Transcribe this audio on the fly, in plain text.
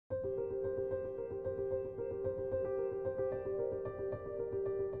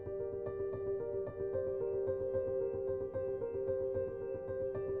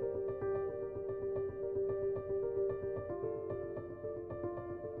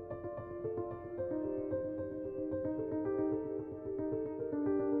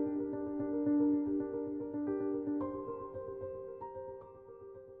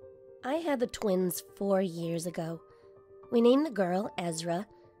had the twins 4 years ago. We named the girl Ezra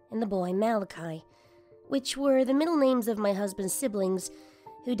and the boy Malachai, which were the middle names of my husband's siblings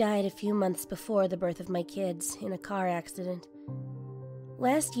who died a few months before the birth of my kids in a car accident.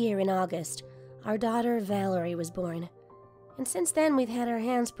 Last year in August, our daughter Valarie was born, and since then we've had our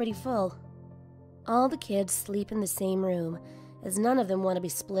hands pretty full. All the kids sleep in the same room, as none of them want to be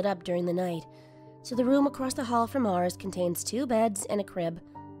split up during the night, so the room across the hall from ours contains 2 beds and a crib,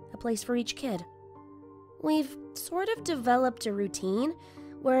 a place for each kid. We've sort of developed a routine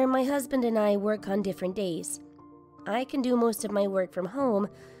where my husband and I work on different days. I can do most of my work from home,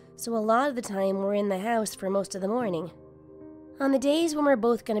 so a lot of the time we're in the house for most of the morning. On the days when we're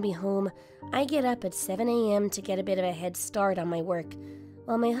both going to be home, I get up at 7 a.m. to get a bit of a head start on my work,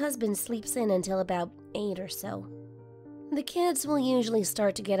 while my husband sleeps in until about 8 or so. The kids will usually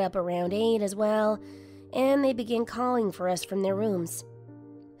start to get up around 8 as well, and they begin calling for us from their rooms.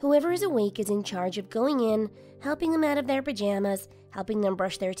 Whoever is awake is in charge of going in, helping them out of their pajamas, helping them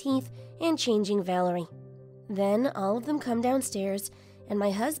brush their teeth, and changing Valarie. Then all of them come downstairs, and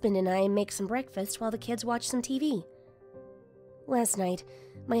my husband and I make some breakfast while the kids watch some TV. Last night,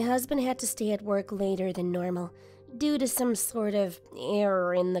 my husband had to stay at work later than normal, due to some sort of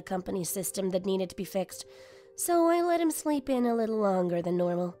error in the company system that needed to be fixed, so I let him sleep in a little longer than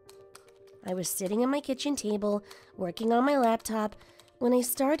normal. I was sitting at my kitchen table, working on my laptop, when I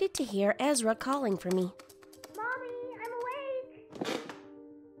started to hear Ezra calling for me. Mommy, I'm awake!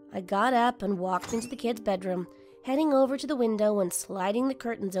 I got up and walked into the kids' bedroom, heading over to the window and sliding the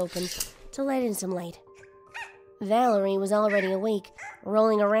curtains open to let in some light. Valarie was already awake,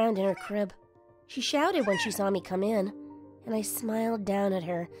 rolling around in her crib. She shouted when she saw me come in, and I smiled down at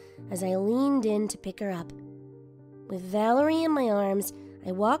her as I leaned in to pick her up. With Valarie in my arms,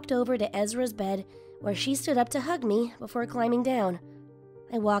 I walked over to Ezra's bed, where she stood up to hug me before climbing down.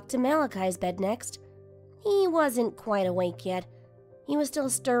 I walked to Malachai's bed next. He wasn't quite awake yet. He was still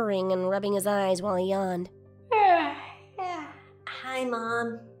stirring and rubbing his eyes while he yawned. Hi,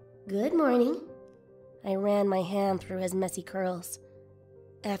 Mom. Good morning. I ran my hand through his messy curls.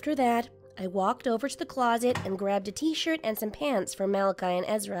 After that, I walked over to the closet and grabbed a t-shirt and some pants for Malachai and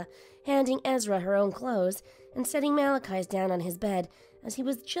Ezra, handing Ezra her own clothes and setting Malachai's down on his bed as he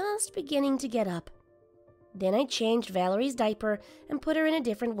was just beginning to get up. Then I changed Valarie's diaper and put her in a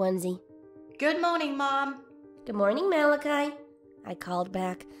different onesie. Good morning, Mom. Good morning, Malachai, I called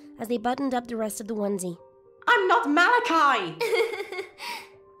back as they buttoned up the rest of the onesie. I'm not Malachai!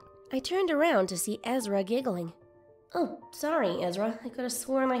 I turned around to see Ezra giggling. Oh, sorry, Ezra. I could have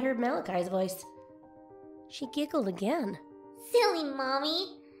sworn I heard Malachai's voice. She giggled again. Silly Mommy,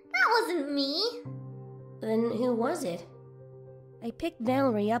 that wasn't me. Then who was it? I picked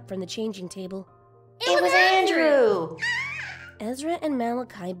Valarie up from the changing table. It was Andrew! Ezra and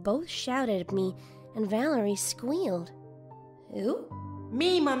Malachai both shouted at me, and Valarie squealed. Who?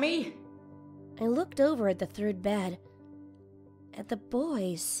 Me, Mummy. I looked over at the third bed, at the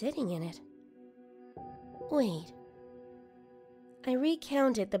boy sitting in it. Wait. I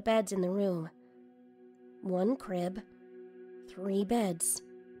recounted the beds in the room. 1 crib, 3 beds.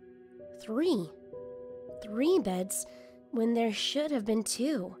 3 beds when there should have been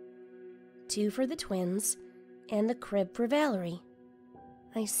 2. 2 for the twins, and the crib for Valarie.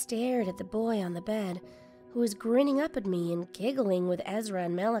 I stared at the boy on the bed, who was grinning up at me and giggling with Ezra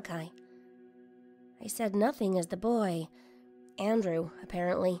and Malachai. I said nothing as the boy, Andrew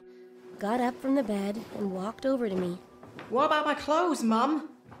apparently, got up from the bed and walked over to me. What about my clothes, Mum?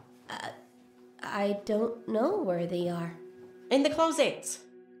 I don't know where they are. In the closet.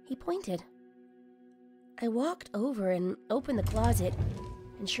 He pointed. I walked over and opened the closet,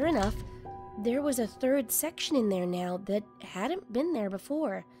 and sure enough, there was a 3rd section in there now that hadn't been there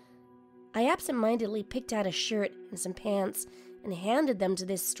before. I absentmindedly picked out a shirt and some pants and handed them to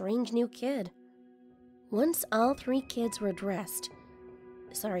this strange new kid. Once all 3 kids were dressed...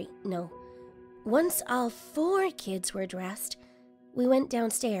 Once all 4 kids were dressed, we went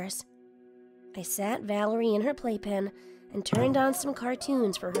downstairs. I sat Valarie in her playpen and turned on some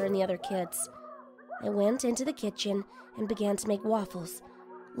cartoons for her and the other kids. I went into the kitchen and began to make waffles,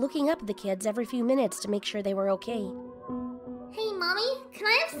 looking up at the kids every few minutes to make sure they were okay. Hey, Mommy, can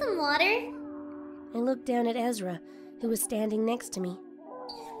I have some water? I looked down at Ezra, who was standing next to me.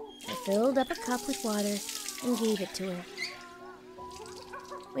 I filled up a cup with water and gave it to her.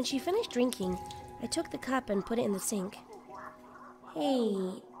 When she finished drinking, I took the cup and put it in the sink. Hey,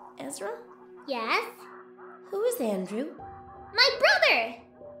 Ezra? Yes? Who is Andrew? My brother!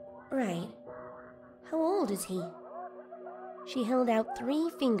 Right. How old is he? She held out 3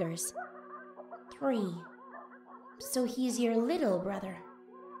 fingers. 3. So he's your little brother.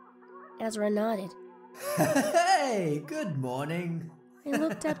 Ezra nodded. Hey, good morning. I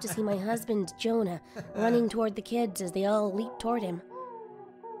looked up to see my husband, Jonah, running toward the kids as they all leaped toward him.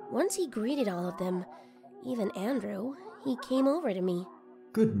 Once he greeted all of them, even Andrew, he came over to me.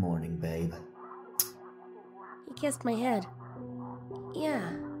 Good morning, babe. He kissed my head. Yeah,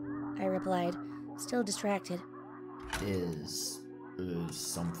 I replied, still distracted. Is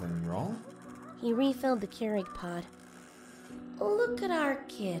something wrong? He refilled the Keurig pod. Look at our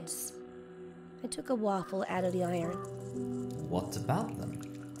kids. I took a waffle out of the iron. What about them?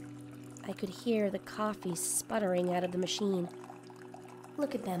 I could hear the coffee sputtering out of the machine.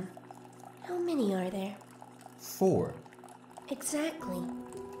 Look at them. How many are there? 4. Exactly.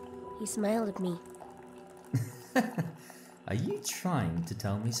 He smiled at me. Are you trying to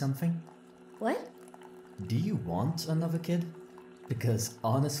tell me something? What? Do you want another kid? Because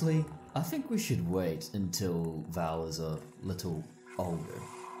honestly, I think we should wait until Val is a little older.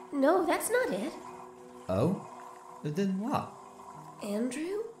 No, that's not it. Oh? Then what?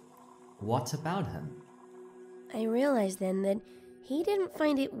 Andrew? What about him? I realized then that he didn't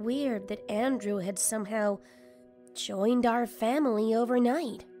find it weird that Andrew had somehow joined our family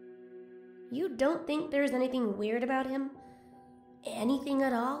overnight. You don't think there's anything weird about him? Anything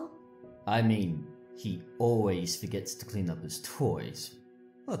at all? I mean, he always forgets to clean up his toys.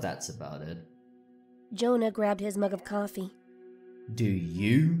 Well, that's about it. Jonah grabbed his mug of coffee. Do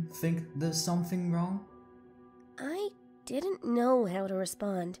you think there's something wrong? I didn't know how to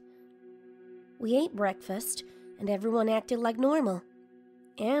respond. We ate breakfast, and everyone acted like normal.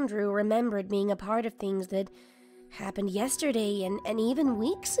 Andrew remembered being a part of things that happened yesterday and even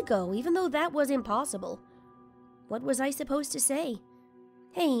weeks ago, even though that was impossible. What was I supposed to say?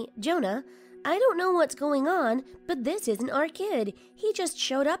 Hey, Jonah, I don't know what's going on, but this isn't our kid. He just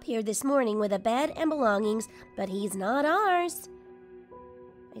showed up here this morning with a bed and belongings, but he's not ours.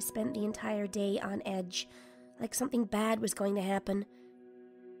 I spent the entire day on edge, like something bad was going to happen.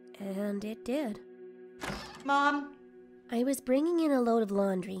 And it did. Mom? I was bringing in a load of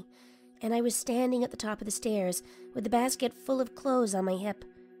laundry, and I was standing at the top of the stairs with the basket full of clothes on my hip.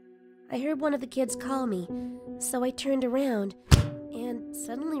 I heard one of the kids call me, so I turned around and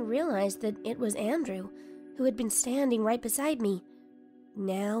suddenly realized that it was Andrew, who had been standing right beside me.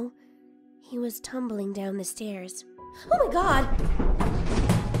 Now, he was tumbling down the stairs. Oh my God!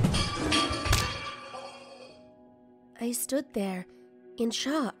 I stood there, in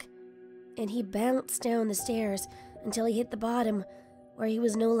shock, and he bounced down the stairs until he hit the bottom, where he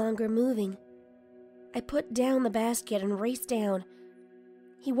was no longer moving. I put down the basket and raced down.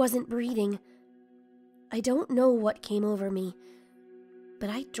 He wasn't breathing. I don't know what came over me,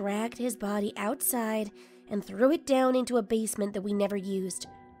 but I dragged his body outside and threw it down into a basement that we never used.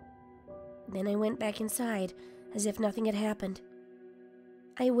 Then I went back inside, as if nothing had happened.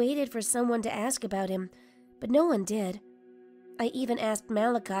 I waited for someone to ask about him, but no one did. I even asked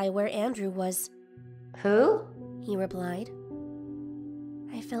Malachai where Andrew was. Who? He replied.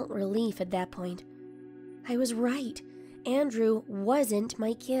 I felt relief at that point. I was right. Andrew wasn't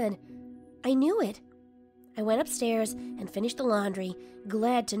my kid. I knew it. I went upstairs and finished the laundry,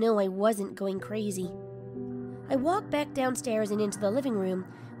 glad to know I wasn't going crazy. I walked back downstairs and into the living room,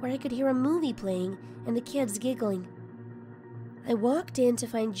 where I could hear a movie playing and the kids giggling. I walked in to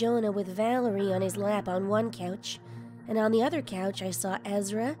find Jonah with Valarie on his lap on one couch, and on the other couch I saw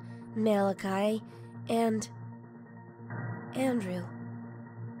Ezra, Malachai, and Andrew.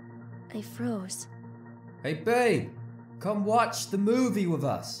 I froze. Hey, babe, come watch the movie with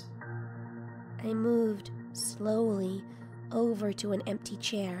us. I moved slowly over to an empty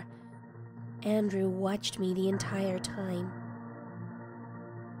chair. Andrew watched me the entire time.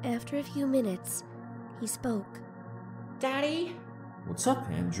 After a few minutes, he spoke. Daddy? What's up,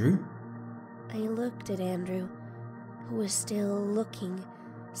 Andrew? I looked at Andrew, who was still looking,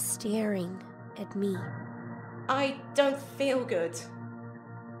 staring at me. I don't feel good.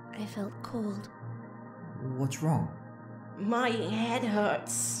 I felt cold. What's wrong? My head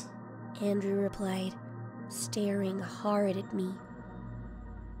hurts. Andrew replied, staring hard at me.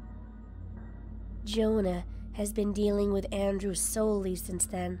 Jonah has been dealing with Andrew solely since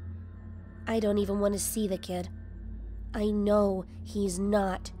then. I don't even want to see the kid. I know he's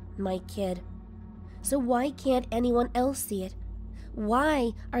not my kid. So why can't anyone else see it?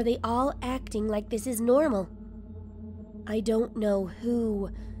 Why are they all acting like this is normal? I don't know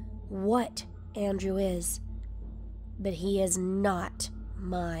what Andrew is, but he is not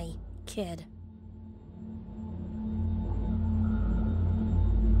my kid.